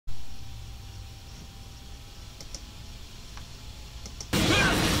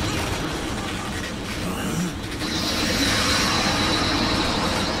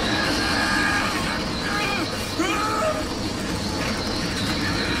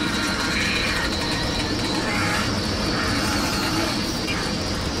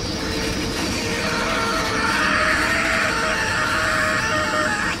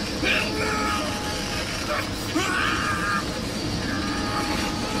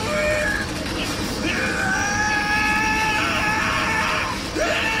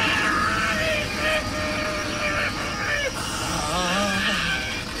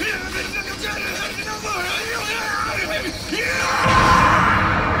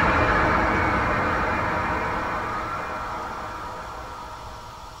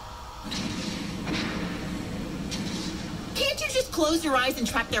close your eyes and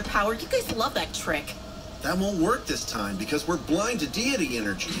track their power. You guys love that trick. That won't work this time because we're blind to deity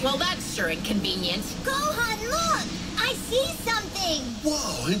energy. Well, that's sure inconvenient. Gohan, look! I see something!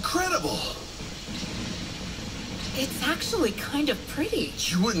 Whoa, incredible! It's actually kind of pretty.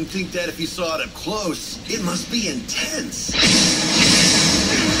 You wouldn't think that if you saw it up close. It must be intense.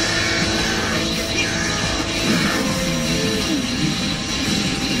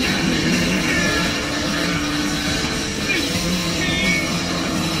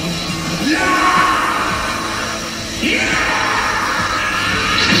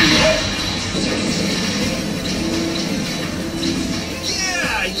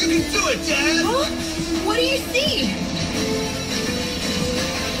 Yeah, you can do it, Dad! Huh? What do you see?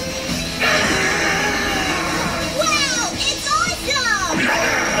 Wow, it's awesome!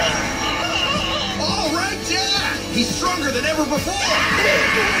 All right, Dad! He's stronger than ever before!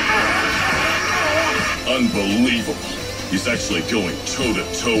 Unbelievable. He's actually going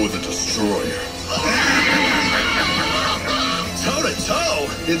toe-to-toe with a destroyer. Toe-to-toe?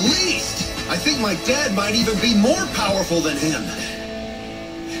 At least! I think my dad might even be more powerful than him.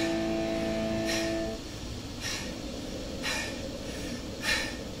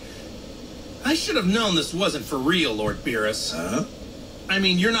 I should have known this wasn't for real, Lord Beerus. Huh? I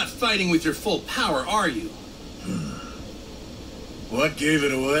mean, you're not fighting with your full power, are you? What gave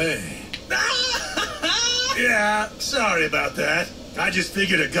it away? Yeah, sorry about that. I just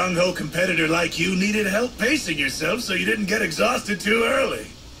figured a gung-ho competitor like you needed help pacing yourself so you didn't get exhausted too early.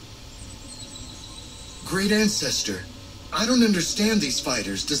 Great Ancestor, I don't understand these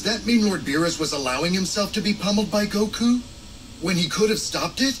fighters. Does that mean Lord Beerus was allowing himself to be pummeled by Goku? When he could have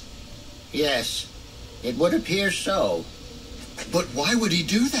stopped it? Yes, it would appear so. But why would he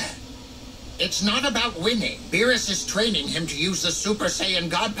do that? It's not about winning. Beerus is training him to use the Super Saiyan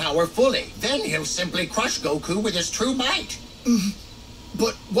God power fully. Then he'll simply crush Goku with his true might.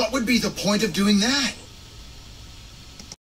 But what would be the point of doing that?